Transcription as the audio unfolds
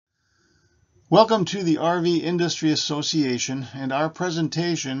Welcome to the RV Industry Association and our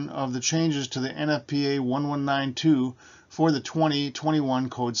presentation of the changes to the NFPA 1192 for the 2021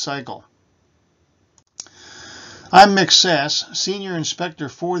 code cycle. I'm Mick Sass, Senior Inspector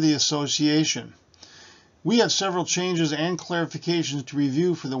for the Association. We have several changes and clarifications to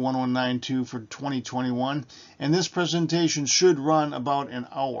review for the 1192 for 2021, and this presentation should run about an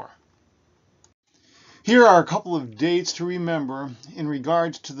hour. Here are a couple of dates to remember in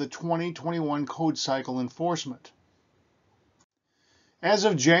regards to the 2021 code cycle enforcement. As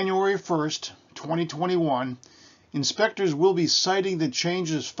of January 1st, 2021, inspectors will be citing the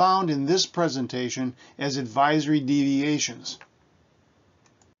changes found in this presentation as advisory deviations.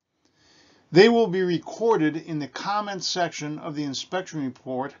 They will be recorded in the comments section of the inspection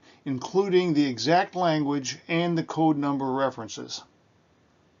report, including the exact language and the code number references.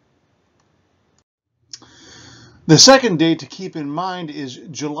 The second date to keep in mind is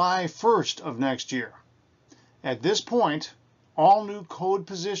July 1st of next year. At this point, all new code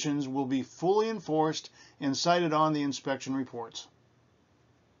positions will be fully enforced and cited on the inspection reports.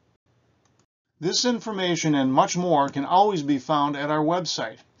 This information and much more can always be found at our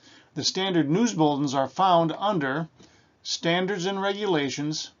website. The standard news bulletins are found under Standards and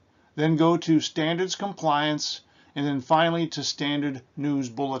Regulations, then go to Standards Compliance, and then finally to Standard News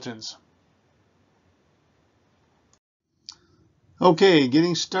Bulletins. Okay,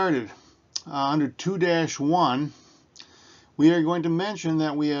 getting started. Under 2-1, we are going to mention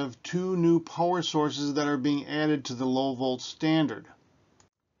that we have two new power sources that are being added to the low volt standard.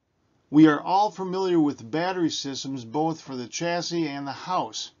 We are all familiar with battery systems both for the chassis and the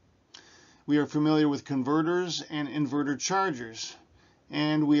house. We are familiar with converters and inverter chargers,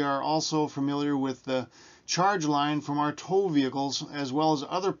 and we are also familiar with the charge line from our tow vehicles as well as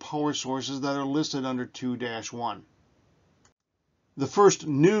other power sources that are listed under 2-1. The first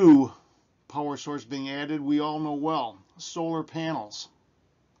new power source being added, we all know well, solar panels.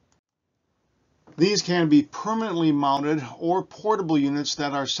 These can be permanently mounted or portable units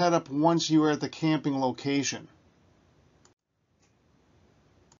that are set up once you are at the camping location.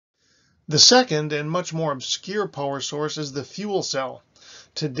 The second and much more obscure power source is the fuel cell.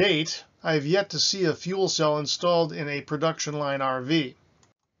 To date, I have yet to see a fuel cell installed in a production line RV.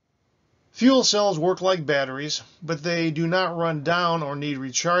 Fuel cells work like batteries, but they do not run down or need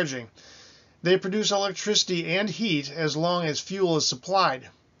recharging. They produce electricity and heat as long as fuel is supplied.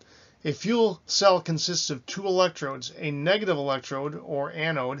 A fuel cell consists of two electrodes, a negative electrode or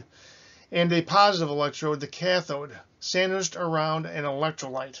anode, and a positive electrode, the cathode, sandwiched around an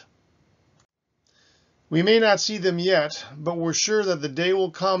electrolyte. We may not see them yet, but we're sure that the day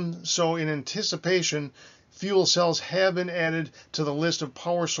will come, so in anticipation, fuel cells have been added to the list of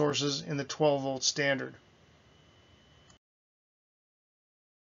power sources in the 12-volt standard.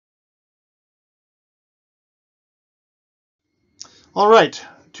 All right,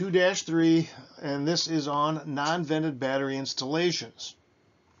 2-3, and this is on non-vented battery installations.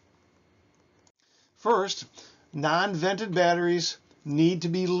 First, non-vented batteries need to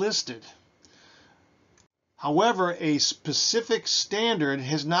be listed. However, a specific standard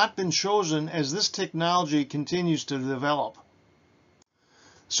has not been chosen as this technology continues to develop.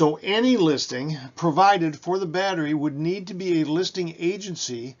 So any listing provided for the battery would need to be a listing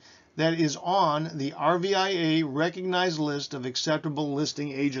agency that is on the RVIA recognized list of acceptable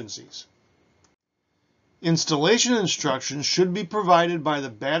listing agencies. Installation instructions should be provided by the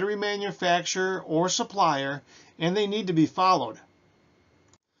battery manufacturer or supplier, and they need to be followed.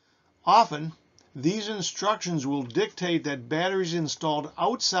 Often, these instructions will dictate that batteries installed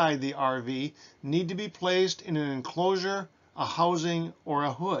outside the RV need to be placed in an enclosure, a housing, or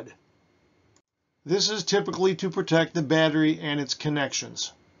a hood. This is typically to protect the battery and its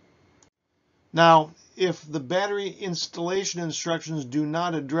connections. Now, if the battery installation instructions do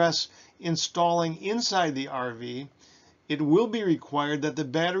not address installing inside the RV, it will be required that the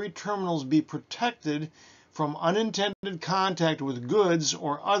battery terminals be protected from unintended contact with goods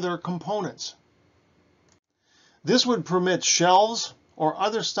or other components. This would permit shelves or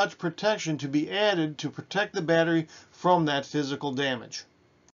other such protection to be added to protect the battery from that physical damage.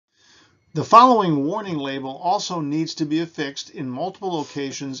 The following warning label also needs to be affixed in multiple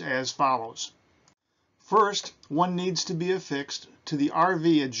locations as follows. First, one needs to be affixed to the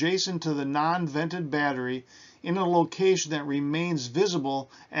RV adjacent to the non-vented battery in a location that remains visible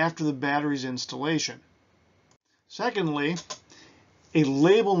after the battery's installation. Secondly, a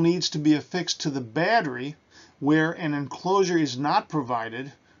label needs to be affixed to the battery where an enclosure is not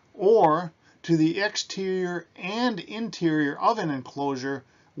provided, or to the exterior and interior of an enclosure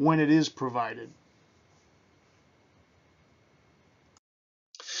when it is provided.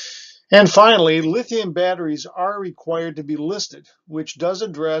 And finally, lithium batteries are required to be listed, which does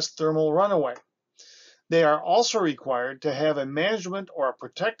address thermal runaway. They are also required to have a management or a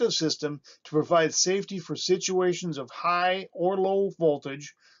protective system to provide safety for situations of high or low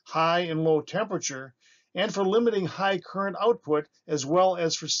voltage, high and low temperature, and for limiting high current output as well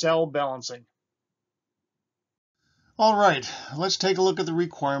as for cell balancing. All right, let's take a look at the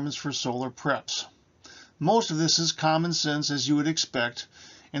requirements for solar preps. Most of this is common sense as you would expect,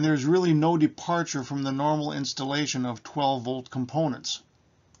 and there's really no departure from the normal installation of 12-volt components.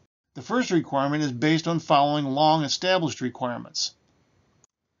 The first requirement is based on following long established requirements.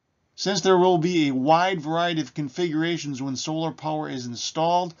 Since there will be a wide variety of configurations when solar power is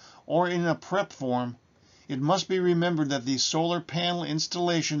installed or in a prep form, it must be remembered that these solar panel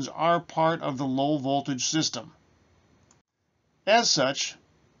installations are part of the low voltage system. As such,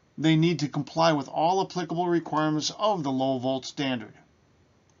 they need to comply with all applicable requirements of the low volt standard.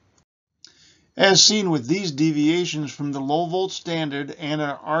 As seen with these deviations from the low volt standard and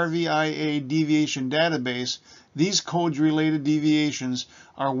our RVIA deviation database, these codes related deviations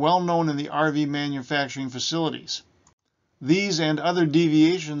are well known in the RV manufacturing facilities. These and other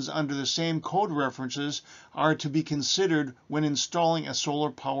deviations under the same code references are to be considered when installing a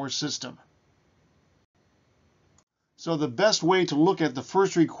solar power system. So the best way to look at the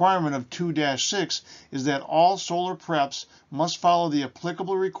first requirement of 2-6 is that all solar preps must follow the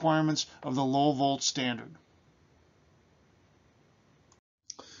applicable requirements of the low volt standard.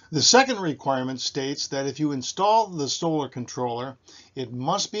 The second requirement states that if you install the solar controller, it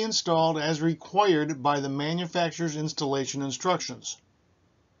must be installed as required by the manufacturer's installation instructions.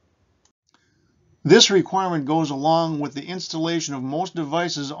 This requirement goes along with the installation of most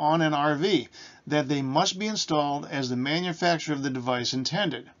devices on an RV, that they must be installed as the manufacturer of the device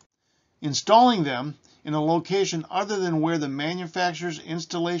intended. Installing them in a location other than where the manufacturer's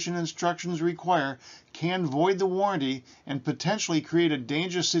installation instructions require can void the warranty and potentially create a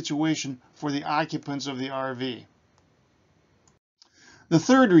dangerous situation for the occupants of the RV. The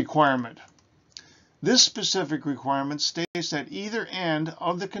third requirement. This specific requirement states that either end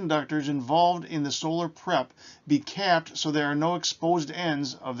of the conductors involved in the solar prep be capped so there are no exposed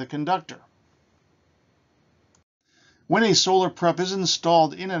ends of the conductor. When a solar prep is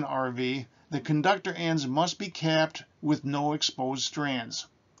installed in an RV, the conductor ends must be capped with no exposed strands.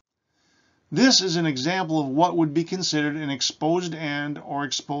 This is an example of what would be considered an exposed end or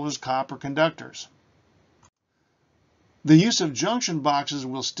exposed copper conductors. The use of junction boxes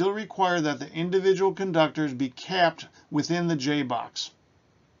will still require that the individual conductors be capped within the J-box.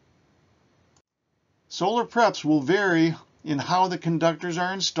 Solar preps will vary in how the conductors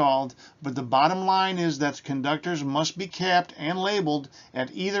are installed, but the bottom line is that conductors must be capped and labeled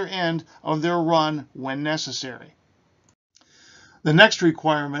at either end of their run when necessary. The next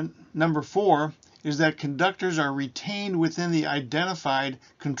requirement, number 4, is that conductors are retained within the identified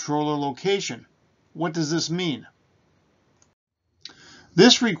controller location. What does this mean?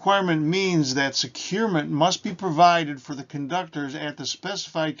 This requirement means that securement must be provided for the conductors at the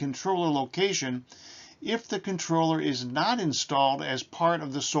specified controller location if the controller is not installed as part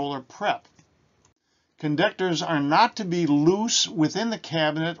of the solar prep. Conductors are not to be loose within the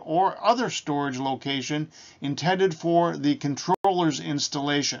cabinet or other storage location intended for the controller's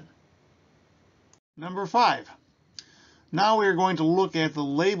installation. Number 5. Now we are going to look at the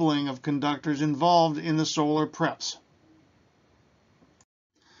labeling of conductors involved in the solar preps.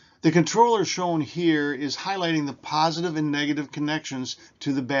 The controller shown here is highlighting the positive and negative connections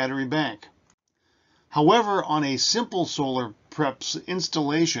to the battery bank. However, on a simple solar prep's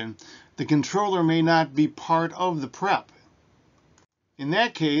installation, the controller may not be part of the prep. In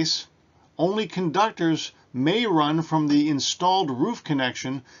that case, only conductors may run from the installed roof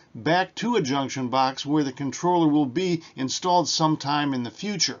connection back to a junction box where the controller will be installed sometime in the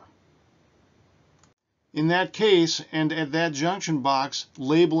future. In that case, and at that junction box,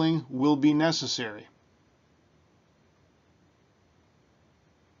 labeling will be necessary.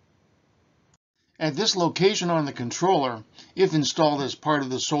 At this location on the controller, if installed as part of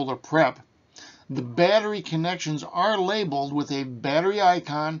the solar prep, the battery connections are labeled with a battery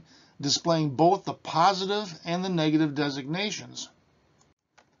icon displaying both the positive and the negative designations.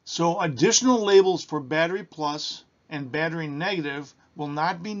 So additional labels for battery plus and battery negative will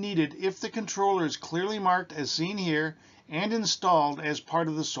not be needed if the controller is clearly marked as seen here and installed as part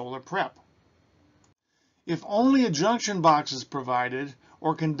of the solar prep. If only a junction box is provided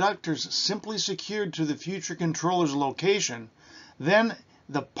or conductors simply secured to the future controller's location, then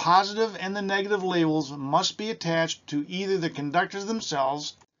the positive and the negative labels must be attached to either the conductors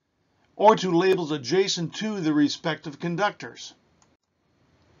themselves or to labels adjacent to the respective conductors.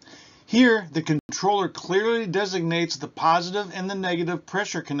 Here, the controller clearly designates the positive and the negative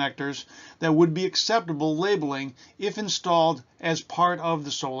pressure connectors that would be acceptable labeling if installed as part of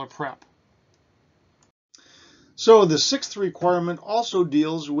the solar prep. So the sixth requirement also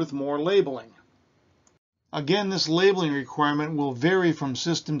deals with more labeling. Again, this labeling requirement will vary from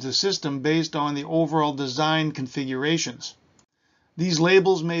system to system based on the overall design configurations. These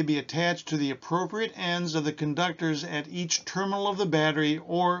labels may be attached to the appropriate ends of the conductors at each terminal of the battery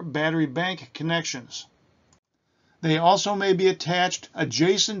or battery bank connections. They also may be attached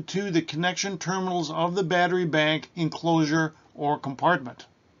adjacent to the connection terminals of the battery bank enclosure or compartment.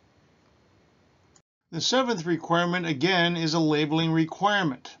 The seventh requirement again is a labeling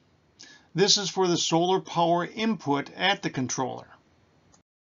requirement. This is for the solar power input at the controller.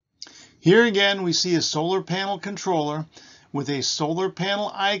 Here again we see a solar panel controller with a solar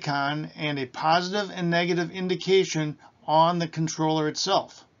panel icon and a positive and negative indication on the controller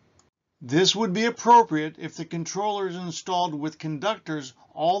itself. This would be appropriate if the controller is installed with conductors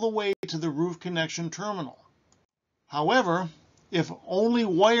all the way to the roof connection terminal. However, if only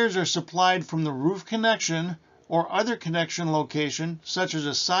wires are supplied from the roof connection or other connection location, such as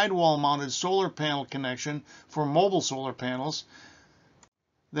a sidewall mounted solar panel connection for mobile solar panels,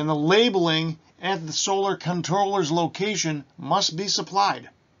 then the labeling at the solar controller's location must be supplied.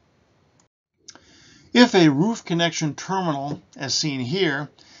 If a roof connection terminal, as seen here,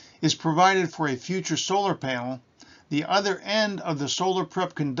 is provided for a future solar panel, the other end of the solar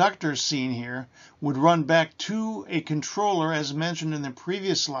prep conductor seen here would run back to a controller as mentioned in the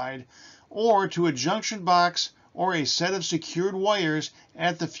previous slide, or to a junction box or a set of secured wires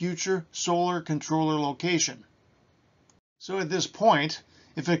at the future solar controller location. So at this point,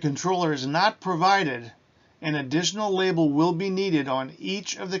 if a controller is not provided, an additional label will be needed on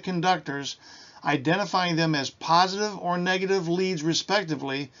each of the conductors, identifying them as positive or negative leads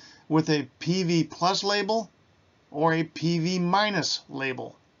respectively with a PV plus label or a PV minus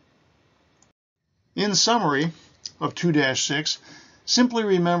label. In summary of 2-6, simply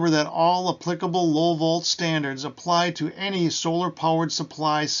remember that all applicable low volt standards apply to any solar powered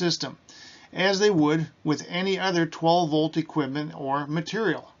supply system, as they would with any other 12 volt equipment or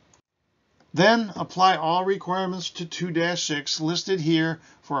material. Then apply all requirements to 2-6 listed here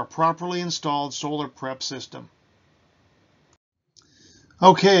for a properly installed solar prep system.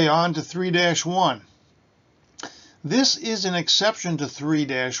 Okay, on to 3-1. This is an exception to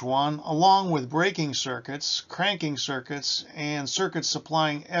 3-1 along with braking circuits, cranking circuits, and circuits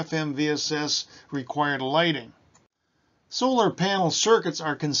supplying FMVSS required lighting. Solar panel circuits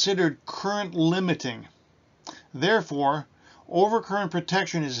are considered current limiting. Therefore, overcurrent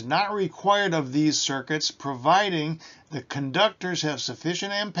protection is not required of these circuits providing the conductors have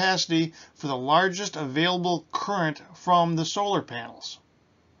sufficient ampacity for the largest available current from the solar panels.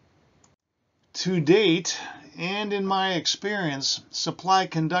 To date, and in my experience, supply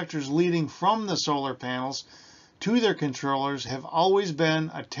conductors leading from the solar panels to their controllers have always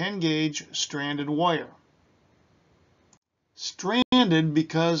been a 10-gauge stranded wire. Stranded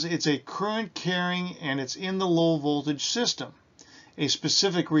because it's a current carrying and it's in the low voltage system, a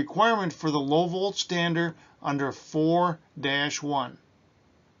specific requirement for the low volt standard under 4-1.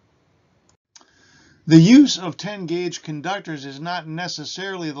 The use of 10-gauge conductors is not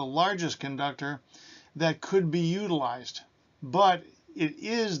necessarily the largest conductor that could be utilized, but it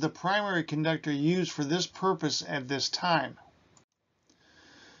is the primary conductor used for this purpose at this time.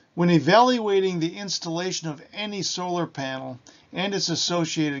 When evaluating the installation of any solar panel and its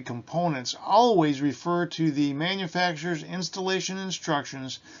associated components, always refer to the manufacturer's installation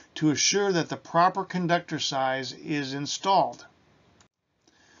instructions to assure that the proper conductor size is installed.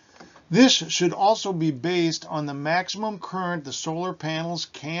 This should also be based on the maximum current the solar panels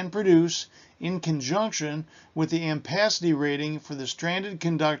can produce in conjunction with the ampacity rating for the stranded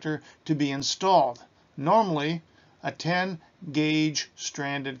conductor to be installed, normally a 10-gauge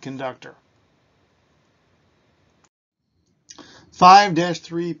stranded conductor.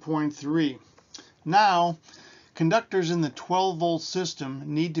 5-3.3. Now, conductors in the 12-volt system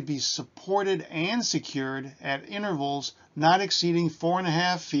need to be supported and secured at intervals not exceeding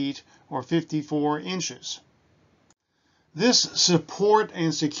 4.5 feet or 54 inches. This support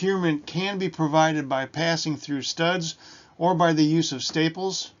and securement can be provided by passing through studs or by the use of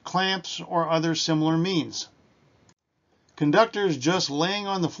staples, clamps, or other similar means. Conductors just laying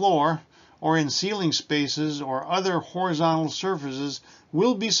on the floor or in ceiling spaces or other horizontal surfaces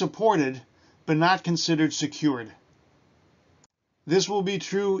will be supported but not considered secured. This will be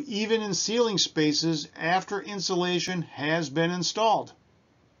true even in ceiling spaces after insulation has been installed.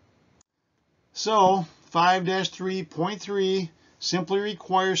 So 5-3.3 simply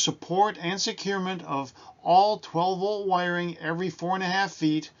requires support and securement of all 12-volt wiring every 4.5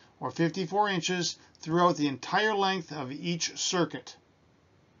 feet or 54 inches throughout the entire length of each circuit.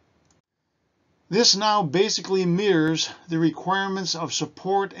 This now basically mirrors the requirements of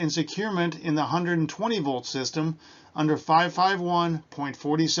support and securement in the 120 volt system under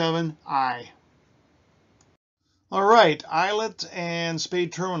 551.47i. Alright, eyelet and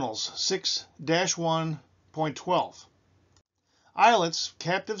spade terminals, 6-1.12. Eyelets,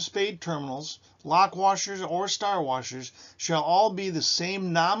 captive spade terminals, lock washers, or star washers shall all be the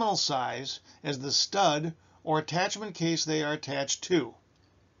same nominal size as the stud or attachment case they are attached to.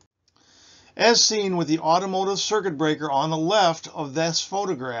 As seen with the automotive circuit breaker on the left of this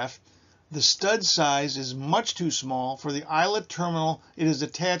photograph, the stud size is much too small for the eyelet terminal it is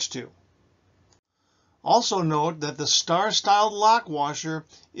attached to. Also note that the star-styled lock washer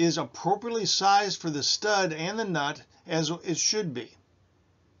is appropriately sized for the stud and the nut as it should be.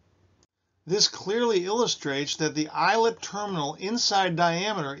 This clearly illustrates that the eyelet terminal inside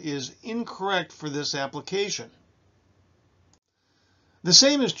diameter is incorrect for this application. The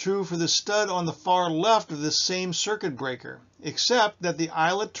same is true for the stud on the far left of this same circuit breaker, except that the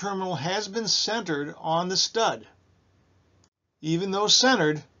eyelet terminal has been centered on the stud. Even though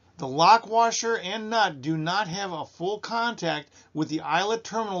centered, the lock washer and nut do not have a full contact with the eyelet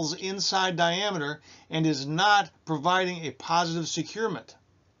terminal's inside diameter and is not providing a positive securement.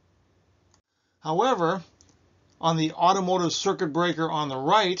 However, on the automotive circuit breaker on the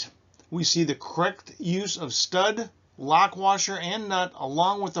right, we see the correct use of stud, lock washer, and nut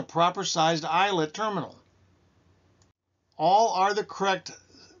along with the proper sized eyelet terminal. All are the correct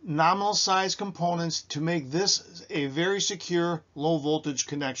nominal size components to make this a very secure low voltage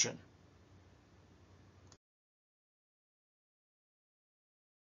connection.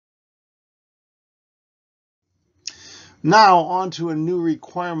 Now on to a new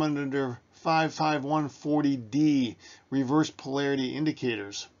requirement under 55140D, reverse polarity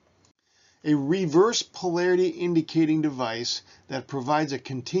indicators. A reverse polarity indicating device that provides a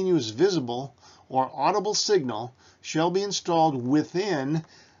continuous visible or audible signal shall be installed within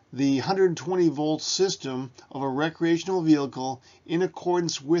the 120 volt system of a recreational vehicle in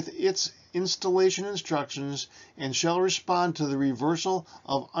accordance with its installation instructions and shall respond to the reversal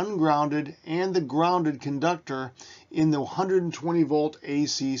of ungrounded and the grounded conductor in the 120 volt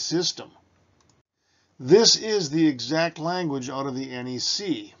AC system. This is the exact language out of the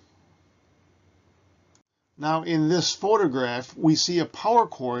NEC. Now in this photograph we see a power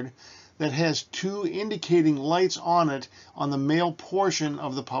cord that has two indicating lights on it on the male portion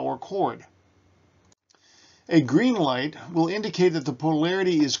of the power cord. A green light will indicate that the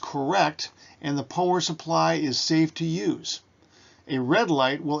polarity is correct and the power supply is safe to use. A red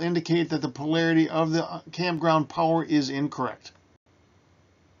light will indicate that the polarity of the campground power is incorrect.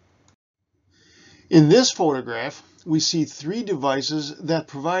 In this photograph, we see three devices that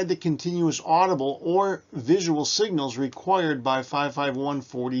provide the continuous audible or visual signals required by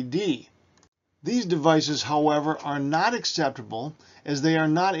 55140D. These devices, however, are not acceptable as they are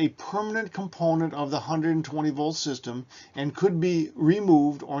not a permanent component of the 120 volt system and could be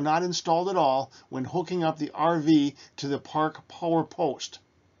removed or not installed at all when hooking up the RV to the park power post.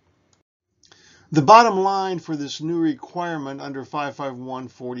 The bottom line for this new requirement under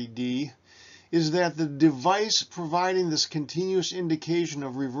 55140D is that the device providing this continuous indication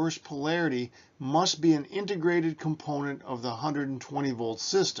of reverse polarity must be an integrated component of the 120 volt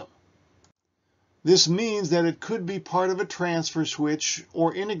system. This means that it could be part of a transfer switch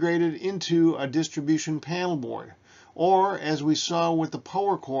or integrated into a distribution panel board, or as we saw with the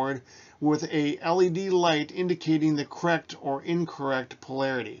power cord, with a LED light indicating the correct or incorrect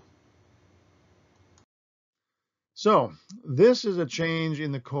polarity. So, this is a change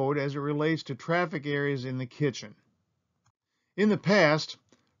in the code as it relates to traffic areas in the kitchen. In the past,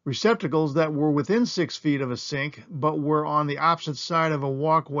 receptacles that were within 6 feet of a sink but were on the opposite side of a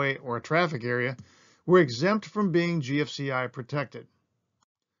walkway or a traffic area were exempt from being GFCI protected.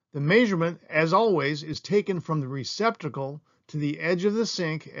 The measurement, as always, is taken from the receptacle to the edge of the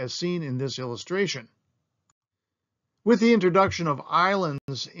sink as seen in this illustration. With the introduction of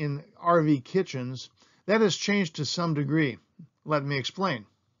islands in RV kitchens, that has changed to some degree. Let me explain.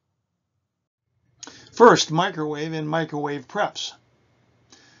 First, microwave and microwave preps.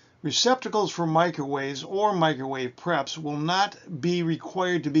 Receptacles for microwaves or microwave preps will not be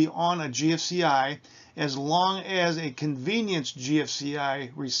required to be on a GFCI as long as a convenience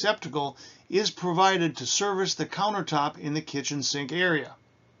GFCI receptacle is provided to service the countertop in the kitchen sink area.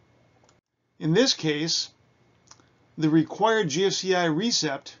 In this case, the required GFCI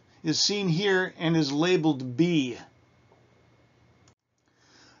recept is seen here and is labeled B.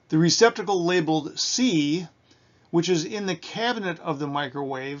 The receptacle labeled C, which is in the cabinet of the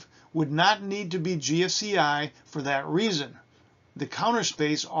microwave, would not need to be GFCI for that reason. The counter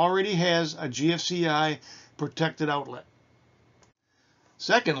space already has a GFCI protected outlet.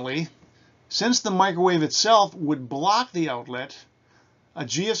 Secondly, since the microwave itself would block the outlet, a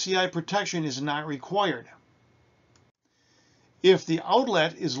GFCI protection is not required. If the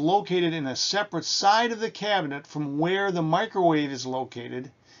outlet is located in a separate side of the cabinet from where the microwave is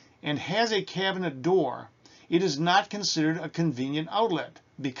located and has a cabinet door, it is not considered a convenient outlet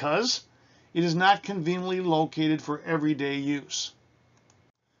because it is not conveniently located for everyday use.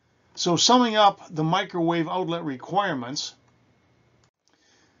 So summing up the microwave outlet requirements,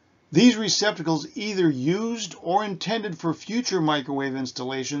 these receptacles either used or intended for future microwave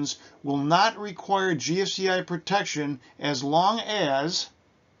installations will not require GFCI protection as long as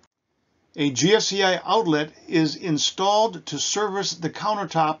a GFCI outlet is installed to service the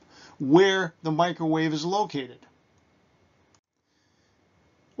countertop where the microwave is located,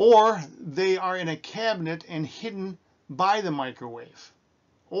 or they are in a cabinet and hidden by the microwave,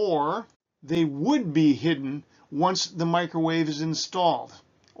 or they would be hidden once the microwave is installed,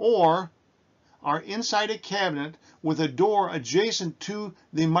 or are inside a cabinet with a door adjacent to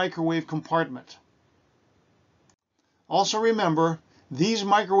the microwave compartment. Also remember, these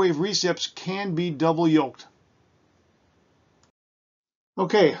microwave recips can be double yoked.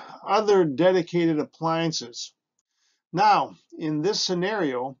 Okay, other dedicated appliances. Now, in this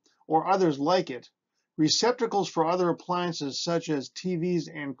scenario, or others like it, receptacles for other appliances such as TVs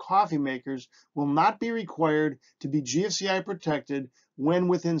and coffee makers will not be required to be GFCI protected when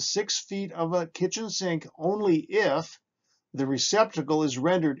within 6 feet of a kitchen sink only if the receptacle is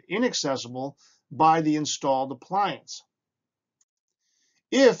rendered inaccessible by the installed appliance.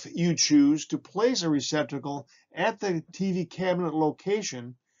 If you choose to place a receptacle at the TV cabinet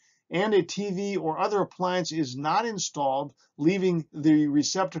location and a TV or other appliance is not installed, leaving the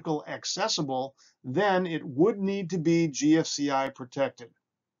receptacle accessible, then it would need to be GFCI protected.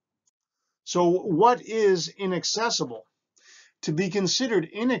 So what is inaccessible? To be considered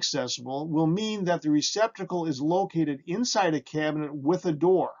inaccessible will mean that the receptacle is located inside a cabinet with a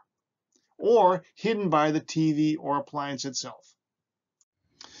door, or hidden by the TV or appliance itself.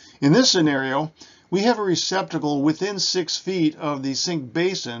 In this scenario, we have a receptacle within 6 feet of the sink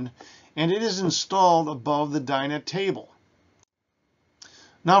basin, and it is installed above the dinette table.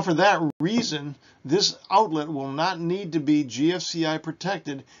 Now, for that reason, this outlet will not need to be GFCI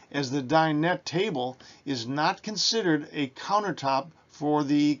protected, as the dinette table is not considered a countertop for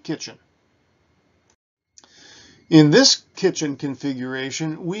the kitchen. In this kitchen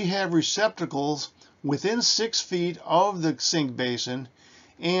configuration, we have receptacles within 6 feet of the sink basin,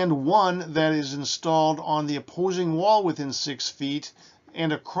 and one that is installed on the opposing wall within 6 feet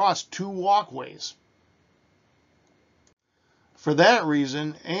and across 2 walkways. For that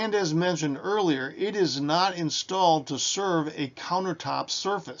reason, and as mentioned earlier, it is not installed to serve a countertop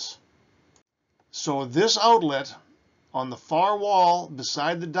surface. So this outlet on the far wall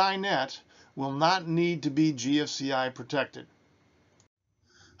beside the dinette will not need to be GFCI protected.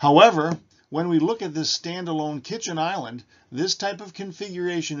 However, when we look at this standalone kitchen island, this type of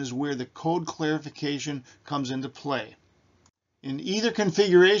configuration is where the code clarification comes into play. In either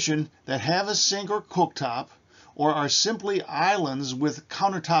configuration that have a sink or cooktop, or are simply islands with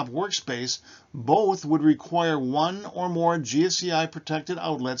countertop workspace, both would require one or more GFCI protected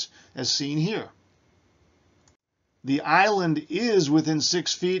outlets as seen here. The island is within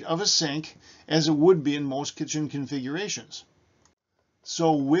 6 feet of a sink, as it would be in most kitchen configurations.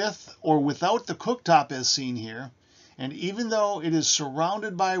 So with or without the cooktop as seen here, and even though it is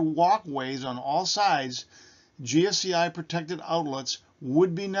surrounded by walkways on all sides, GFCI protected outlets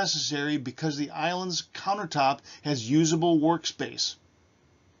would be necessary because the island's countertop has usable workspace.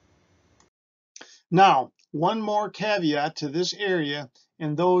 Now, one more caveat to this area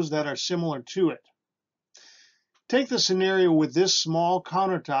and those that are similar to it. Take the scenario with this small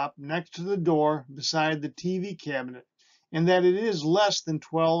countertop next to the door beside the TV cabinet, and that it is less than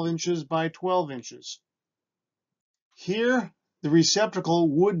 12 inches by 12 inches. Here, the receptacle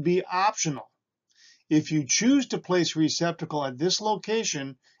would be optional. If you choose to place a receptacle at this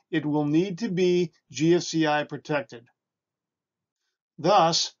location, it will need to be GFCI protected.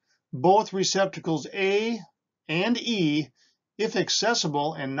 Thus, both receptacles A and E, if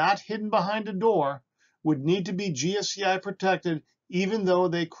accessible and not hidden behind a door, would need to be GFCI protected even though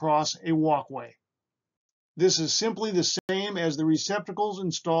they cross a walkway. This is simply the same as the receptacles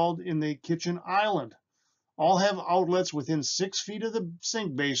installed in the kitchen island. All have outlets within 6 feet of the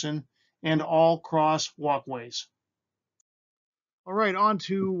sink basin and all cross walkways. All right, on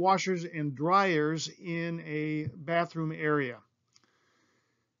to washers and dryers in a bathroom area.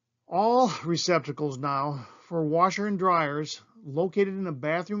 All receptacles now for washer and dryers located in a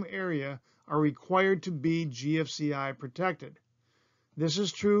bathroom area are required to be GFCI protected. This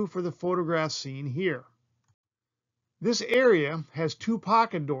is true for the photograph seen here. This area has two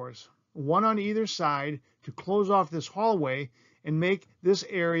pocket doors, one on either side, to close off this hallway and make this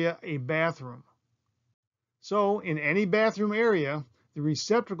area a bathroom. So in any bathroom area, the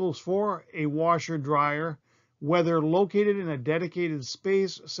receptacles for a washer dryer, whether located in a dedicated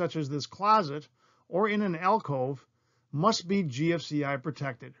space such as this closet or in an alcove, must be GFCI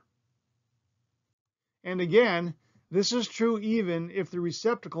protected. And again, this is true even if the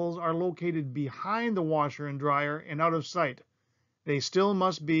receptacles are located behind the washer and dryer and out of sight. They still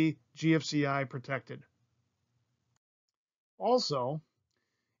must be GFCI protected. Also,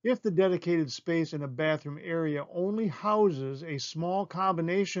 if the dedicated space in a bathroom area only houses a small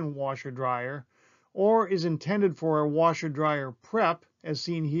combination washer-dryer or is intended for a washer-dryer prep, as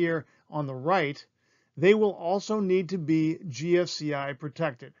seen here on the right, they will also need to be GFCI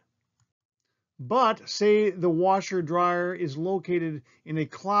protected. But say the washer-dryer is located in a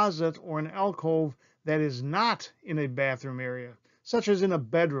closet or an alcove that is not in a bathroom area, such as in a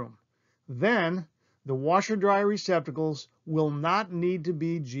bedroom, then the washer-dryer receptacles will not need to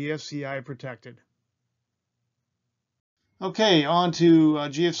be GFCI protected. Okay, on to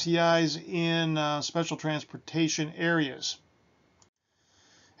GFCIs in special transportation areas.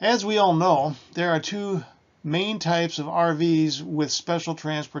 As we all know, there are two main types of RVs with special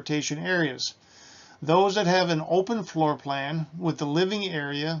transportation areas. Those that have an open floor plan with the living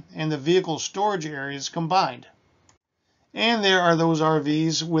area and the vehicle storage areas combined. And there are those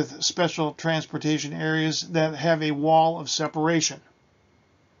RVs with special transportation areas that have a wall of separation.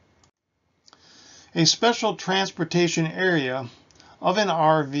 A special transportation area of an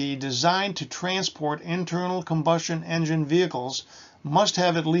RV designed to transport internal combustion engine vehicles must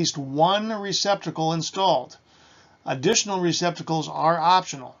have at least one receptacle installed. Additional receptacles are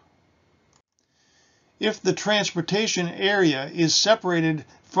optional. If the transportation area is separated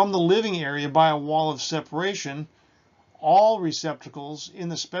from the living area by a wall of separation, all receptacles in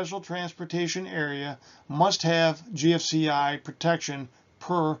the special transportation area must have GFCI protection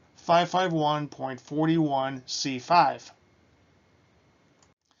per 551.41C5.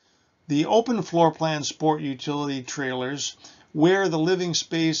 The open floor plan sport utility trailers, where the living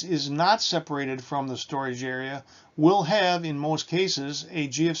space is not separated from the storage area, will have, in most cases, a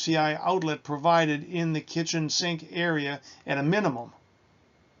GFCI outlet provided in the kitchen sink area at a minimum.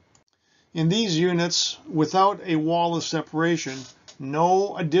 In these units, without a wall of separation,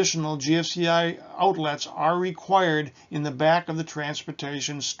 no additional GFCI outlets are required in the back of the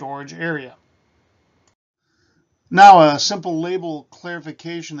transportation storage area. Now, a simple label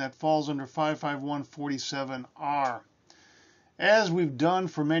clarification that falls under 55147R. As we've done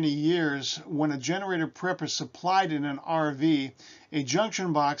for many years, when a generator prep is supplied in an RV, a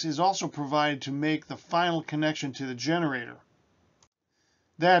junction box is also provided to make the final connection to the generator.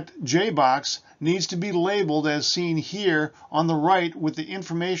 That J-box needs to be labeled as seen here on the right with the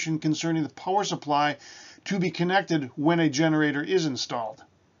information concerning the power supply to be connected when a generator is installed.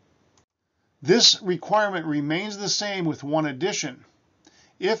 This requirement remains the same with one addition.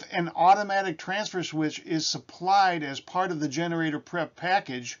 If an automatic transfer switch is supplied as part of the generator prep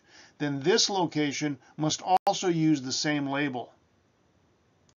package, then this location must also use the same label.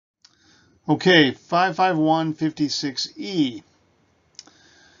 Okay, 55156E.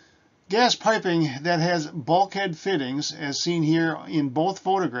 Gas piping that has bulkhead fittings, as seen here in both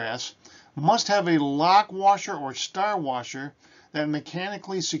photographs, must have a lock washer or star washer that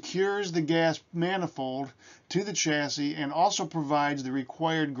mechanically secures the gas manifold to the chassis and also provides the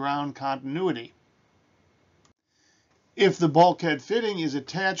required ground continuity. If the bulkhead fitting is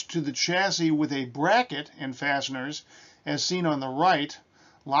attached to the chassis with a bracket and fasteners, as seen on the right,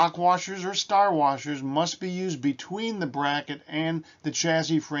 lock washers or star washers must be used between the bracket and the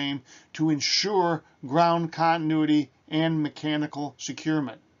chassis frame to ensure ground continuity and mechanical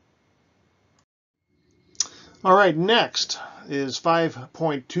securement. All right, next is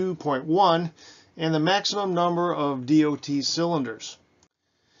 5.2.1 and the maximum number of DOT cylinders.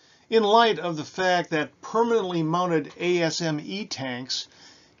 In light of the fact that permanently mounted ASME tanks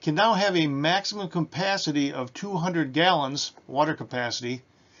can now have a maximum capacity of 200 gallons water capacity,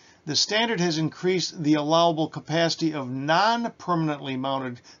 the standard has increased the allowable capacity of non-permanently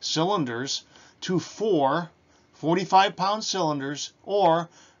mounted cylinders to 4 45-pound cylinders or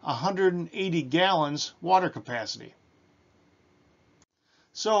 180 gallons water capacity.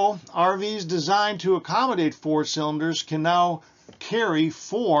 So RVs designed to accommodate 4 cylinders can now carry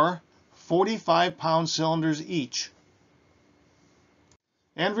 4 45-pound cylinders each.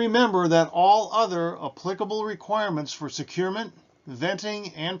 And remember that all other applicable requirements for securement,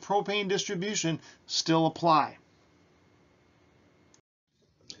 venting, and propane distribution still apply.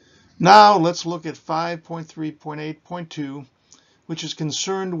 Now let's look at 5.3.8.2, which is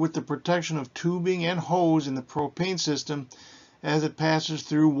concerned with the protection of tubing and hose in the propane system as it passes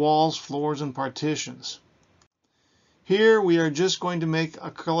through walls, floors, and partitions. Here we are just going to make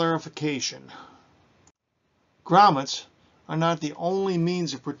a clarification. Grommets are not the only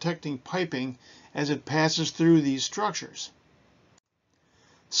means of protecting piping as it passes through these structures.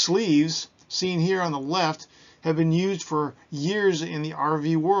 Sleeves, seen here on the left, have been used for years in the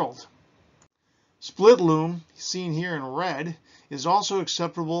RV world. Split loom, seen here in red, is also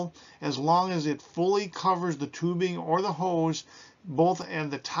acceptable as long as it fully covers the tubing or the hose, both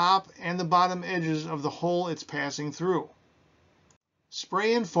at the top and the bottom edges of the hole it's passing through.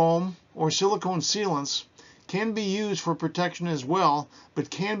 Spray and foam or silicone sealants can be used for protection as well,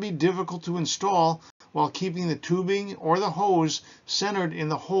 but can be difficult to install while keeping the tubing or the hose centered in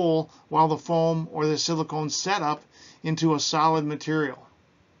the hole while the foam or the silicone set up into a solid material.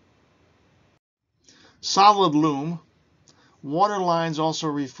 Solid loom, water lines also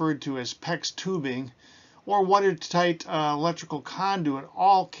referred to as PEX tubing, or watertight electrical conduit,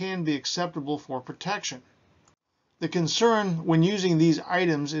 all can be acceptable for protection. The concern when using these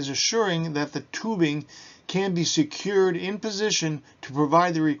items is assuring that the tubing can be secured in position to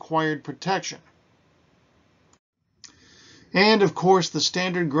provide the required protection. And of course the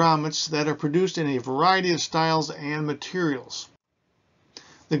standard grommets that are produced in a variety of styles and materials.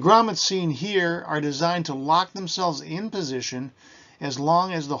 The grommets seen here are designed to lock themselves in position as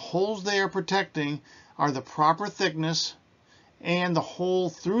long as the holes they are protecting are the proper thickness and the hole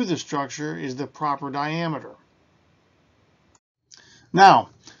through the structure is the proper diameter. Now,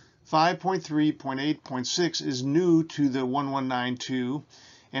 5.3.8.6 is new to the 1192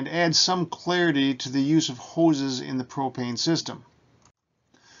 and adds some clarity to the use of hoses in the propane system.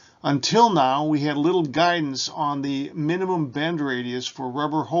 Until now, we had little guidance on the minimum bend radius for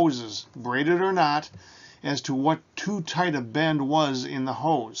rubber hoses, braided or not, as to what too tight a bend was in the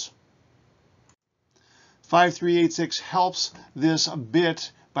hose. 5386 helps this a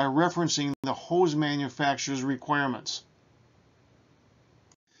bit by referencing the hose manufacturer's requirements.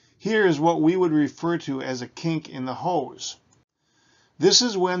 Here is what we would refer to as a kink in the hose. This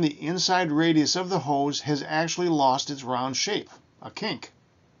is when the inside radius of the hose has actually lost its round shape, a kink.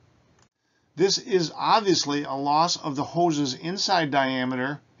 This is obviously a loss of the hose's inside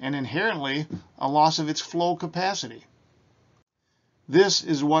diameter and inherently a loss of its flow capacity. This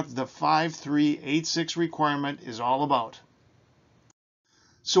is what the 5386 requirement is all about.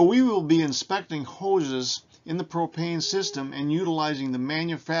 So we will be inspecting hoses in the propane system and utilizing the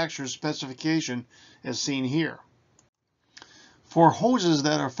manufacturer's specification as seen here. For hoses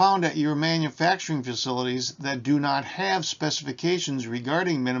that are found at your manufacturing facilities that do not have specifications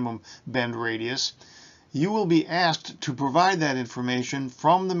regarding minimum bend radius, you will be asked to provide that information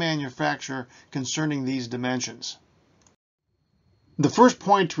from the manufacturer concerning these dimensions. The first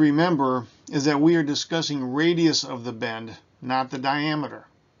point to remember is that we are discussing radius of the bend, not the diameter.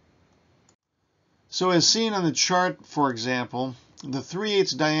 So as seen on the chart, for example, the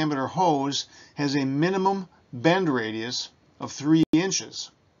 3/8 diameter hose has a minimum bend radius of 3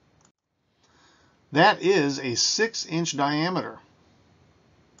 inches. That is a 6-inch diameter.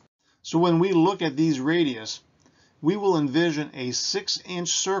 So when we look at these radius, we will envision a 6-inch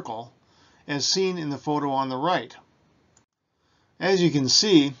circle as seen in the photo on the right. As you can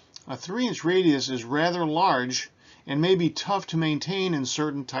see, a 3-inch radius is rather large and may be tough to maintain in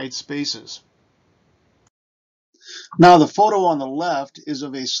certain tight spaces. Now the photo on the left is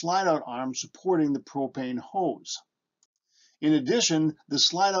of a slide-out arm supporting the propane hose. In addition, the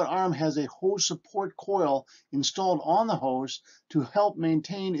slide-out arm has a hose support coil installed on the hose to help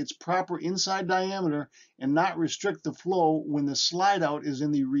maintain its proper inside diameter and not restrict the flow when the slide-out is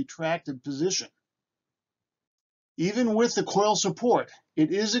in the retracted position. Even with the coil support,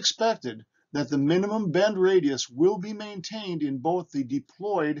 it is expected that the minimum bend radius will be maintained in both the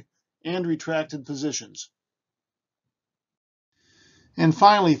deployed and retracted positions. And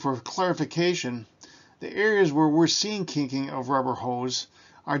finally, for clarification, the areas where we're seeing kinking of rubber hose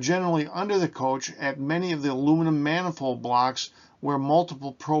are generally under the coach at many of the aluminum manifold blocks where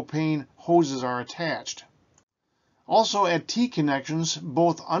multiple propane hoses are attached. Also at T-connections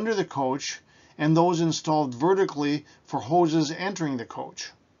both under the coach and those installed vertically for hoses entering the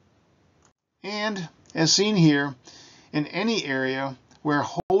coach. And, as seen here, in any area where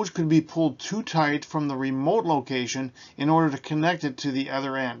hose hose could be pulled too tight from the remote location in order to connect it to the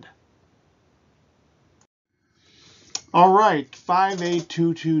other end. All right,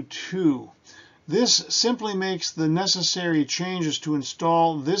 5A222. This simply makes the necessary changes to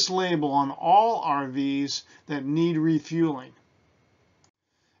install this label on all RVs that need refueling.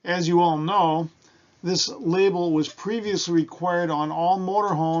 As you all know, this label was previously required on all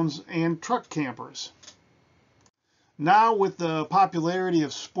motorhomes and truck campers. Now, with the popularity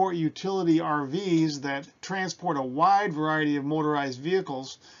of sport utility RVs that transport a wide variety of motorized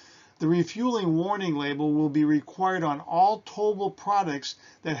vehicles, the refueling warning label will be required on all towable products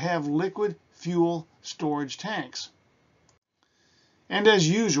that have liquid fuel storage tanks. And as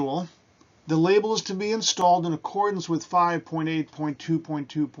usual, the label is to be installed in accordance with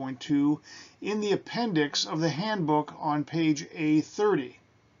 5.8.2.2.2 in the appendix of the handbook on page A30.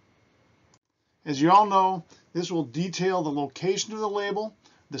 As you all know, this will detail the location of the label,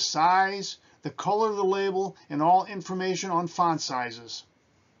 the size, the color of the label, and all information on font sizes.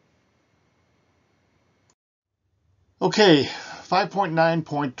 Okay,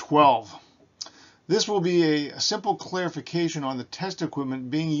 5.9.12. This will be a simple clarification on the test equipment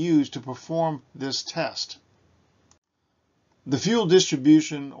being used to perform this test. The fuel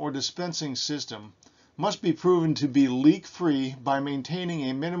distribution or dispensing system must be proven to be leak-free by maintaining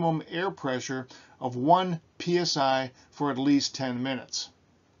a minimum air pressure of 1 psi for at least 10 minutes.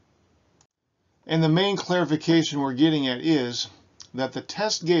 And the main clarification we're getting at is that the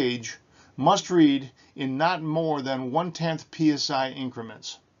test gauge must read in not more than 1/10 psi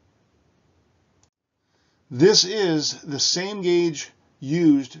increments. This is the same gauge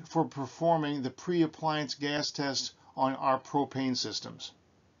used for performing the pre-appliance gas test on our propane systems.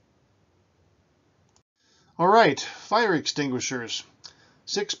 All right, fire extinguishers,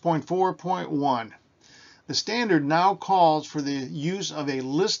 6.4.1. The standard now calls for the use of a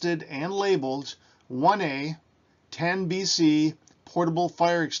listed and labeled 1A 10 BC portable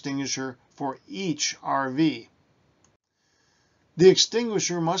fire extinguisher for each RV. The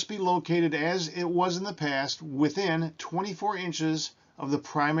extinguisher must be located as it was in the past within 24 inches of the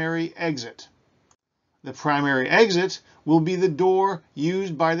primary exit. The primary exit will be the door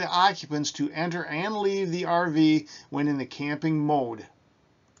used by the occupants to enter and leave the RV when in the camping mode.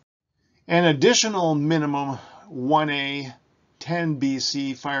 An additional minimum 1A 10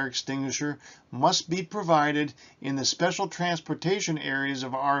 BC fire extinguisher must be provided in the special transportation areas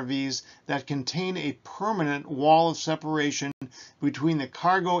of RVs that contain a permanent wall of separation between the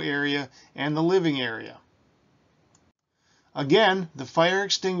cargo area and the living area. Again, the fire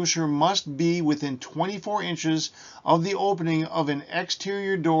extinguisher must be within 24 inches of the opening of an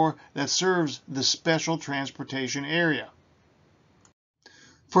exterior door that serves the special transportation area.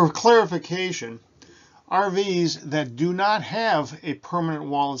 For clarification, RVs that do not have a permanent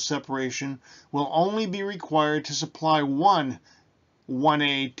wall of separation will only be required to supply one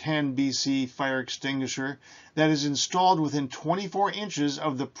 1A 10 BC fire extinguisher that is installed within 24 inches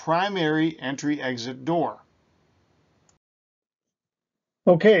of the primary entry-exit door.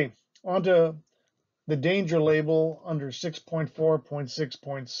 Okay, on to the danger label under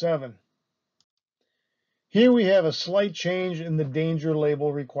 6.4.6.7. Here we have a slight change in the danger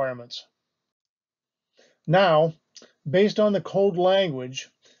label requirements. Now, based on the code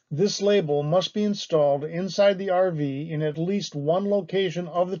language, this label must be installed inside the RV in at least one location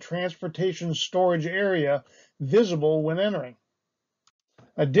of the transportation storage area visible when entering.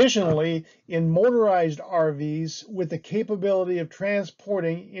 Additionally, in motorized RVs with the capability of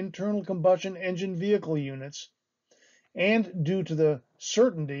transporting internal combustion engine vehicle units, and due to the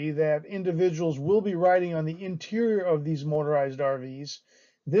certainty that individuals will be riding on the interior of these motorized RVs,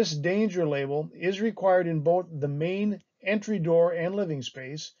 this danger label is required in both the main entry door and living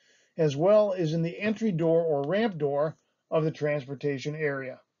space, as well as in the entry door or ramp door of the transportation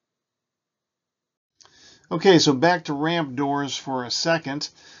area. Okay, so back to ramp doors for a second.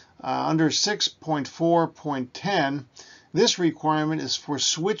 Under 6.4.10, this requirement is for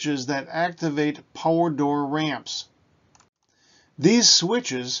switches that activate power door ramps. These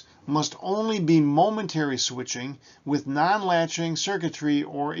switches must only be momentary switching with non-latching circuitry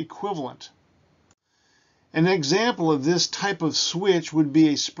or equivalent. An example of this type of switch would be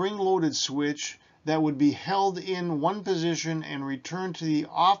a spring-loaded switch that would be held in one position and returned to the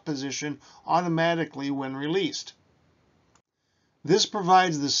off position automatically when released. This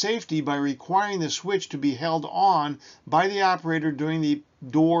provides the safety by requiring the switch to be held on by the operator during the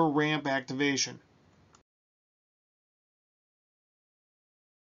door ramp activation.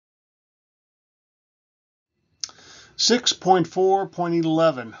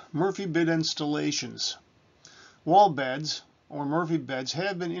 (6.4.11) Murphy bed installations. Wall beds, or Murphy beds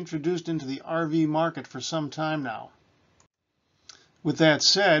have been introduced into the RV market for some time now. With that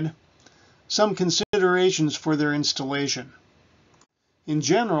said, some considerations for their installation. In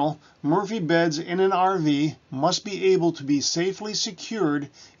general, Murphy beds in an RV must be able to be safely secured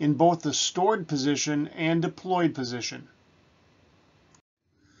in both the stored position and deployed position.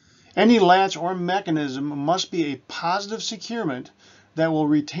 Any latch or mechanism must be a positive securement that will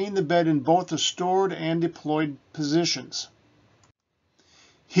retain the bed in both the stored and deployed positions.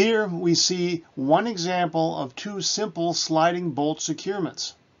 Here we see one example of two simple sliding bolt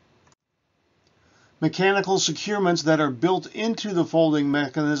securements. Mechanical securements that are built into the folding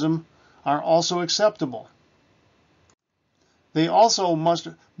mechanism are also acceptable. They also must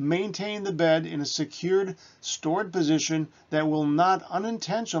maintain the bed in a secured, stored position that will not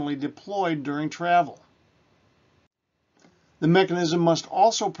unintentionally deploy during travel. The mechanism must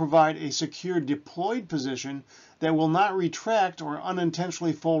also provide a secure deployed position that will not retract or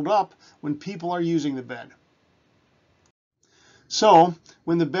unintentionally fold up when people are using the bed. So,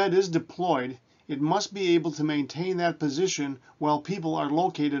 when the bed is deployed, it must be able to maintain that position while people are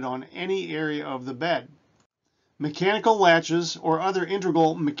located on any area of the bed. Mechanical latches or other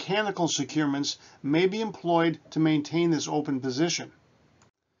integral mechanical securements may be employed to maintain this open position.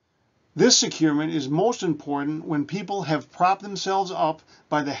 This securement is most important when people have propped themselves up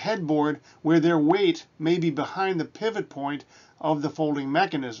by the headboard where their weight may be behind the pivot point of the folding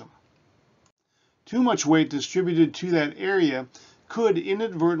mechanism. Too much weight distributed to that area could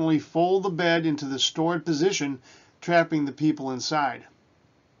inadvertently fold the bed into the stored position, trapping the people inside.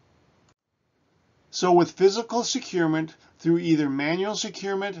 So with physical securement through either manual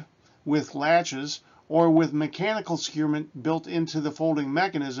securement with latches or with mechanical securement built into the folding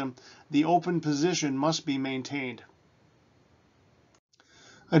mechanism, the open position must be maintained.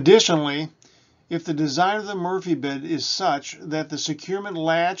 Additionally, if the design of the Murphy bed is such that the securement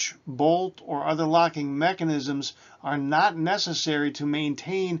latch, bolt, or other locking mechanisms are not necessary to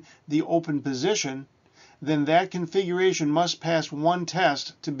maintain the open position, then that configuration must pass one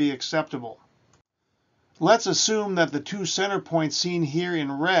test to be acceptable. Let's assume that the two center points seen here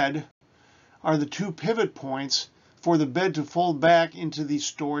in red are the two pivot points for the bed to fold back into the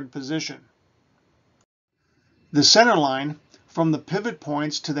stored position. The center line from the pivot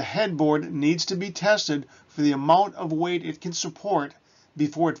points to the headboard needs to be tested for the amount of weight it can support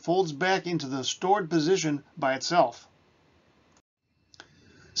before it folds back into the stored position by itself.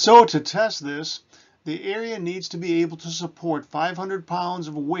 So to test this, the area needs to be able to support 500 pounds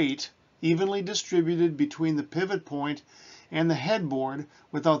of weight evenly distributed between the pivot point and the headboard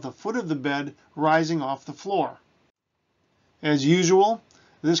without the foot of the bed rising off the floor. As usual,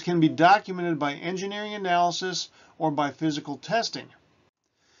 this can be documented by engineering analysis or by physical testing.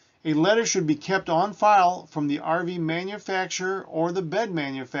 A letter should be kept on file from the RV manufacturer or the bed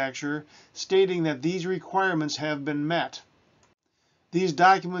manufacturer stating that these requirements have been met. These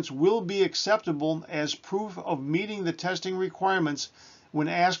documents will be acceptable as proof of meeting the testing requirements when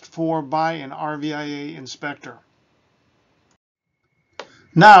asked for by an RVIA inspector.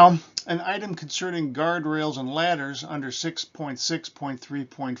 Now, an item concerning guardrails and ladders under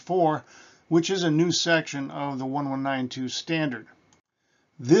 6.6.3.4, which is a new section of the 1192 standard.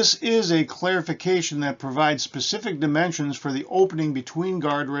 This is a clarification that provides specific dimensions for the opening between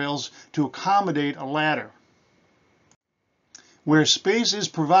guardrails to accommodate a ladder. Where space is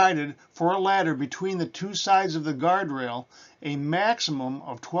provided for a ladder between the two sides of the guardrail, a maximum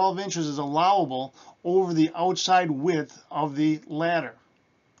of 12 inches is allowable over the outside width of the ladder.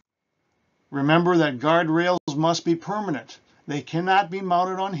 Remember that guardrails must be permanent. They cannot be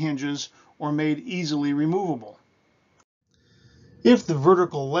mounted on hinges or made easily removable. If the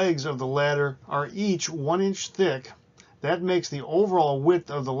vertical legs of the ladder are each 1 inch thick, that makes the overall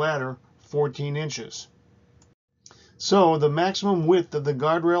width of the ladder 14 inches. So the maximum width of the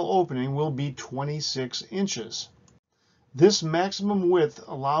guardrail opening will be 26 inches. This maximum width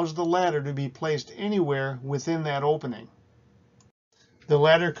allows the ladder to be placed anywhere within that opening. The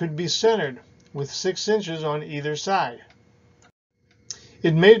ladder could be centered with 6 inches on either side.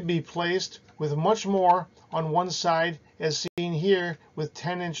 It may be placed with much more on one side as seen here with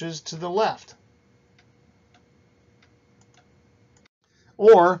 10 inches to the left.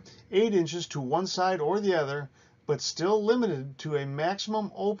 Or 8 inches to one side or the other, but still limited to a maximum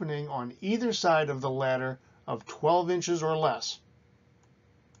opening on either side of the ladder of 12 inches or less.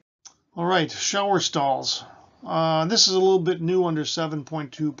 All right, shower stalls. This is a little bit new under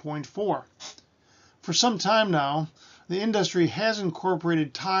 7.2.4. For some time now, the industry has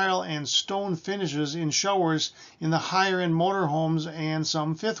incorporated tile and stone finishes in showers in the higher-end motorhomes and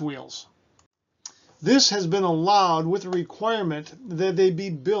some fifth wheels. This has been allowed with the requirement that they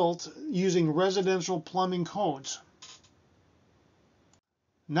be built using residential plumbing codes.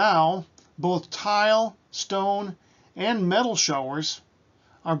 Now, both tile, stone, and metal showers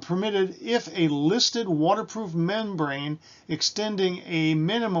are permitted if a listed waterproof membrane extending a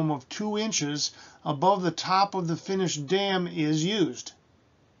minimum of 2 inches above the top of the finished dam is used.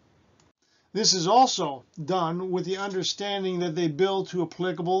 This is also done with the understanding that they build to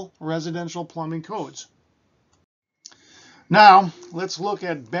applicable residential plumbing codes. Now, let's look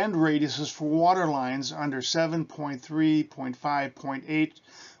at bend radiuses for water lines under 7.3.5.8,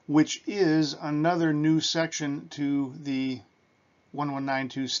 which is another new section to the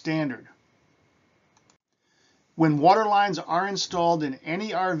 1192 standard. When water lines are installed in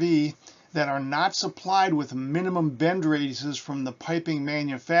any RV that are not supplied with minimum bend radiuses from the piping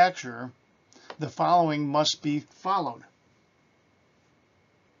manufacturer, the following must be followed.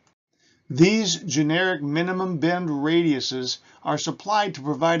 These generic minimum bend radiuses are supplied to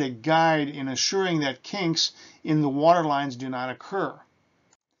provide a guide in assuring that kinks in the water lines do not occur.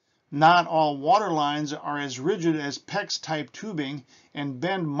 Not all water lines are as rigid as PEX type tubing and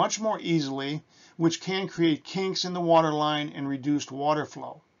bend much more easily, which can create kinks in the water line and reduced water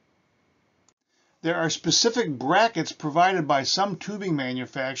flow. There are specific brackets provided by some tubing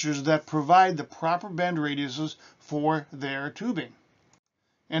manufacturers that provide the proper bend radiuses for their tubing.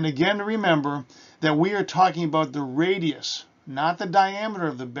 And again, remember that we are talking about the radius, not the diameter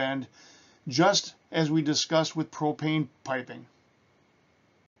of the bend, just as we discussed with propane piping.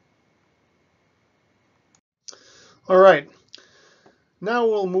 All right, now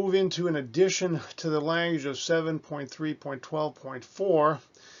we'll move into an addition to the language of 7.3.12.4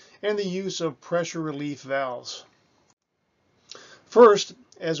 and the use of pressure relief valves. First,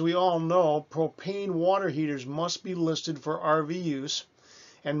 as we all know, propane water heaters must be listed for RV use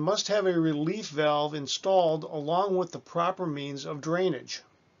and must have a relief valve installed along with the proper means of drainage.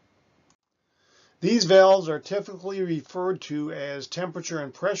 These valves are typically referred to as temperature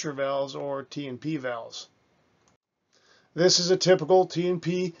and pressure valves, or T&P valves. This is a typical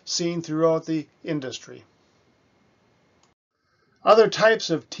T&P seen throughout the industry. Other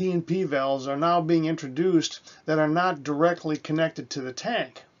types of T&P valves are now being introduced that are not directly connected to the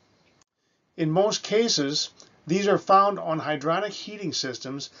tank. In most cases, these are found on hydronic heating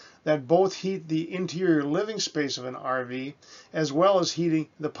systems that both heat the interior living space of an RV as well as heating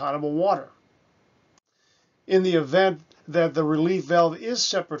the potable water. In the event that the relief valve is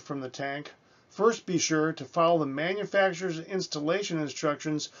separate from the tank, first be sure to follow the manufacturer's installation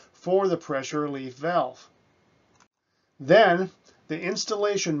instructions for the pressure relief valve. Then, the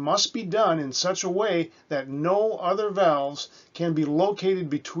installation must be done in such a way that no other valves can be located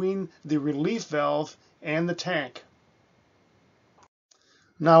between the relief valve and the tank.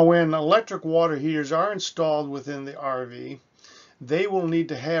 Now, when electric water heaters are installed within the RV, they will need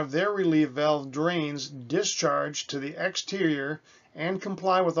to have their relief valve drains discharged to the exterior and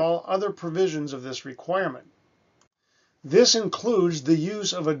comply with all other provisions of this requirement. This includes the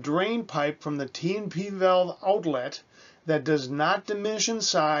use of a drain pipe from the T&P valve outlet that does not diminish in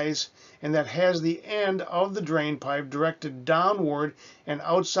size and that has the end of the drain pipe directed downward and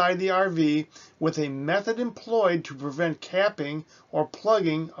outside the RV with a method employed to prevent capping or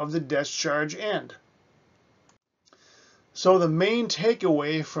plugging of the discharge end. So the main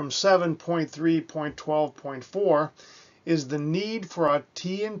takeaway from 7.3.12.4 is the need for a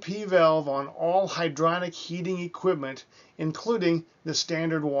T&P valve on all hydronic heating equipment, including the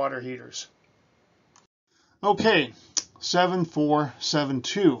standard water heaters. Okay,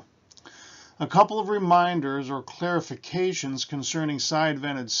 7.4.7.2. A couple of reminders or clarifications concerning side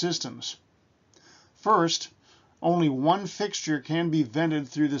vented systems. First, only one fixture can be vented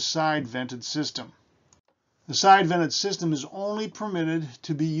through the side vented system. The side vented system is only permitted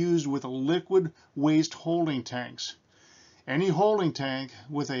to be used with liquid waste holding tanks. Any holding tank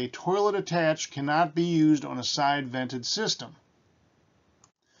with a toilet attached cannot be used on a side vented system.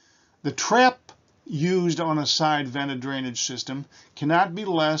 The trap used on a side vented drainage system cannot be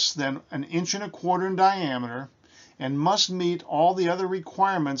less than 1.25 inches in diameter and must meet all the other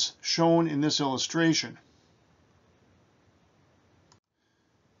requirements shown in this illustration.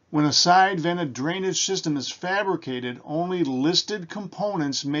 When a side vented drainage system is fabricated, only listed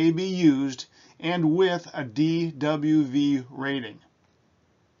components may be used and with a DWV rating.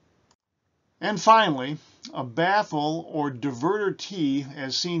 And finally, a baffle or diverter tee,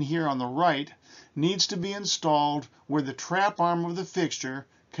 as seen here on the right, needs to be installed where the trap arm of the fixture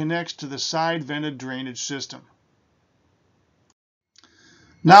connects to the side vented drainage system.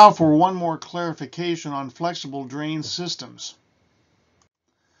 Now for one more clarification on flexible drain systems.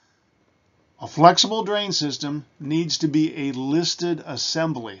 A flexible drain system needs to be a listed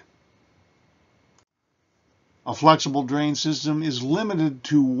assembly. A flexible drain system is limited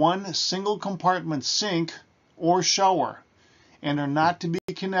to one single compartment sink or shower and are not to be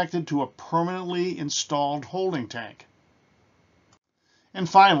connected to a permanently installed holding tank. And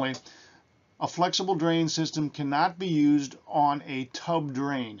finally, a flexible drain system cannot be used on a tub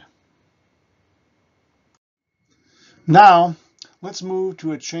drain. Now, let's move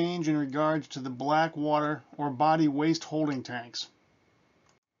to a change in regards to the black water or body waste holding tanks.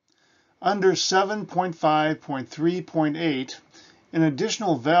 Under 7.5.3.8, an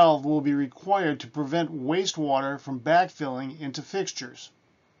additional valve will be required to prevent wastewater from backfilling into fixtures.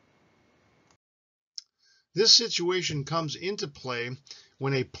 This situation comes into play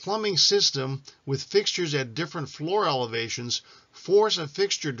when a plumbing system with fixtures at different floor elevations force a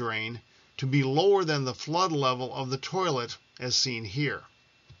fixture drain to be lower than the flood level of the toilet, as seen here.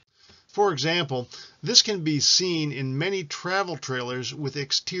 For example, this can be seen in many travel trailers with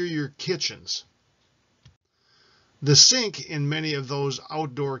exterior kitchens. The sink in many of those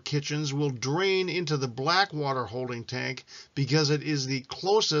outdoor kitchens will drain into the black water holding tank because it is the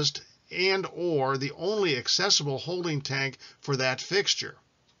closest and/or the only accessible holding tank for that fixture.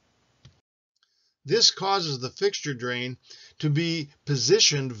 This causes the fixture drain to be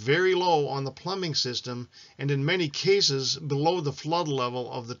positioned very low on the plumbing system and in many cases below the flood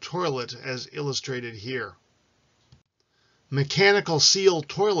level of the toilet, as illustrated here. Mechanical seal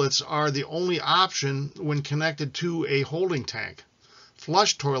toilets are the only option when connected to a holding tank.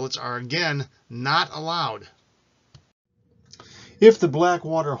 Flush toilets are again not allowed. If the black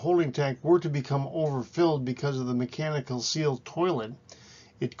water holding tank were to become overfilled because of the mechanical seal toilet,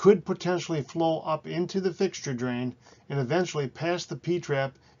 it could potentially flow up into the fixture drain and eventually past the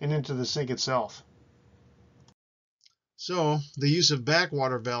P-trap and into the sink itself. So, the use of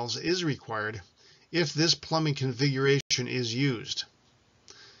backwater valves is required if this plumbing configuration is used.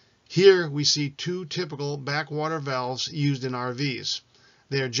 Here we see two typical backwater valves used in RVs.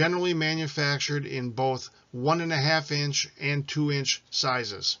 They are generally manufactured in both 1.5 inch and 2 inch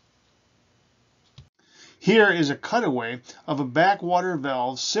sizes. Here is a cutaway of a backwater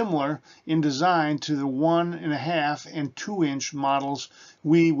valve similar in design to the 1.5 and 2 inch models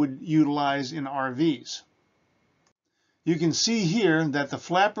we would utilize in RVs. You can see here that the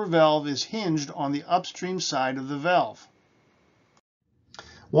flapper valve is hinged on the upstream side of the valve.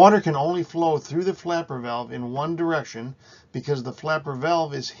 Water can only flow through the flapper valve in one direction because the flapper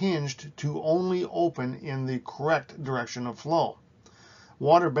valve is hinged to only open in the correct direction of flow.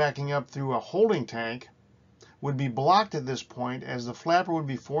 Water backing up through a holding tank would be blocked at this point as the flapper would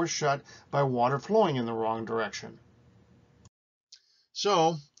be forced shut by water flowing in the wrong direction.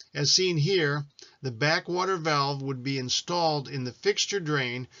 So, as seen here, the backwater valve would be installed in the fixture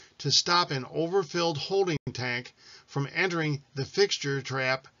drain to stop an overfilled holding tank from entering the fixture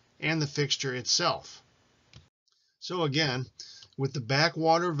trap and the fixture itself. So again, with the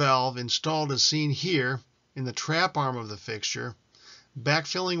backwater valve installed as seen here in the trap arm of the fixture,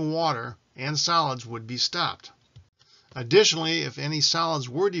 backfilling water and solids would be stopped. Additionally, if any solids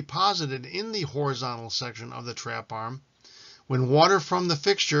were deposited in the horizontal section of the trap arm, when water from the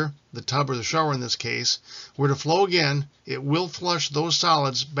fixture, the tub or the shower in this case, were to flow again, it will flush those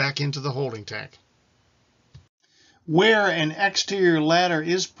solids back into the holding tank. Where an exterior ladder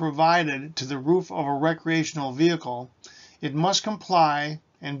is provided to the roof of a recreational vehicle, it must comply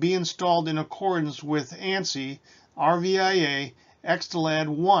and be installed in accordance with ANSI RVIA Extelad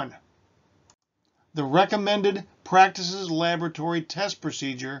 1. The recommended practices laboratory test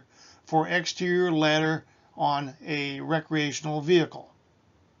procedure for exterior ladder on a recreational vehicle.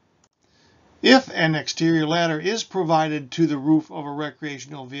 If an exterior ladder is provided to the roof of a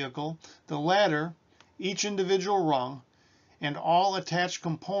recreational vehicle, the ladder, each individual rung, and all attached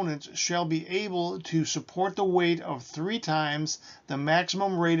components shall be able to support the weight of 3 times the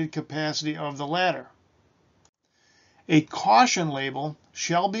maximum rated capacity of the ladder. A caution label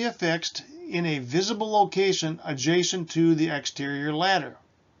shall be affixed in a visible location adjacent to the exterior ladder.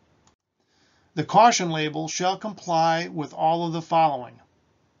 The caution label shall comply with all of the following.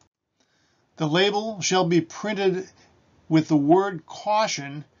 The label shall be printed with the word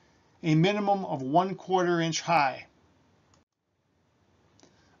caution a minimum of 1/4 inch high.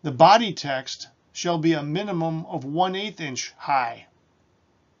 The body text shall be a minimum of 1/8 inch high.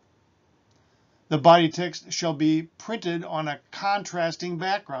 The body text shall be printed on a contrasting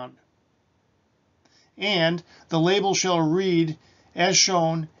background. And the label shall read as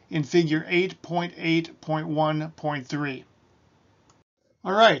shown in figure 8.8.1.3.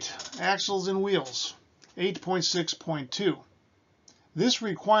 All right, axles and wheels, 8.6.2. This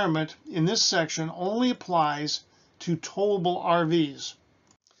requirement in this section only applies to towable RVs.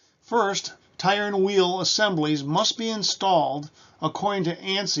 First, tire and wheel assemblies must be installed according to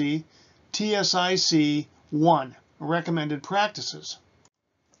ANSI TSIC 1 recommended practices.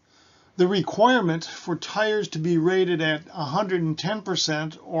 The requirement for tires to be rated at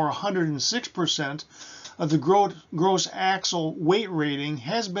 110% or 106% of the gross axle weight rating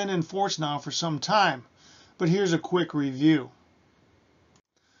has been enforced now for some time, but here's a quick review.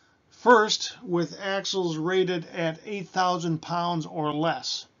 First, with axles rated at 8,000 pounds or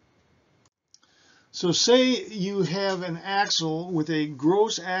less. So say you have an axle with a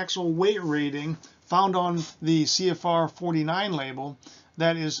gross axle weight rating found on the CFR 49 label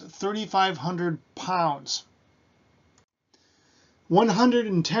that is 3,500 pounds.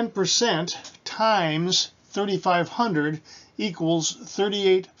 110% times 3,500 equals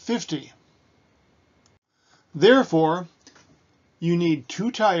 3,850. Therefore, you need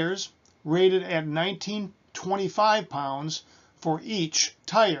 2 tires rated at 1,925 pounds for each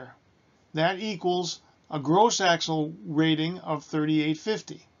tire. That equals a gross axle rating of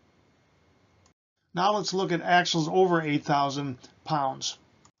 3,850. Now let's look at axles over 8,000 pounds.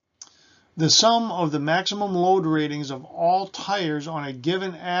 The sum of the maximum load ratings of all tires on a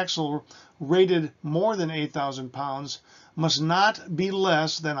given axle rated more than 8,000 pounds must not be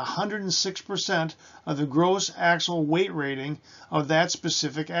less than 106% of the gross axle weight rating of that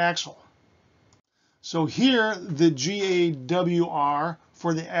specific axle. So here the GAWR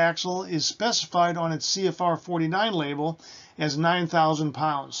for the axle is specified on its CFR 49 label as 9,000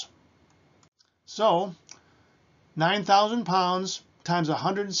 pounds. So 9,000 pounds times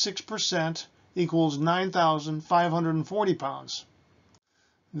 106% equals 9,540 pounds.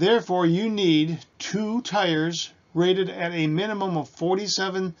 Therefore, you need 2 tires rated at a minimum of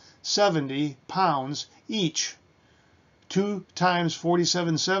 4,770 pounds each. 2 times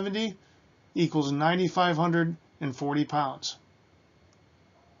 4,770 equals 9,540 pounds.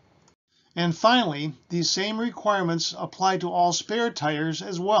 And finally, these same requirements apply to all spare tires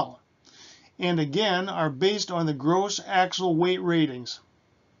as well, and again are based on the gross axle weight ratings.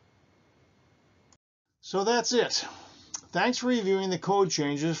 So that's it. Thanks for reviewing the code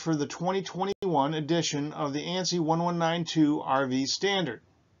changes for the 2021 edition of the ANSI 1192 RV Standard.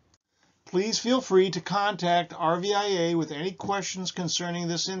 Please feel free to contact RVIA with any questions concerning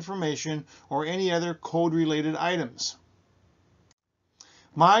this information or any other code-related items.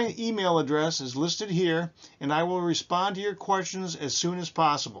 My email address is listed here, and I will respond to your questions as soon as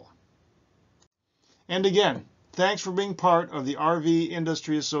possible. And again, thanks for being part of the RV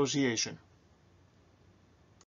Industry Association.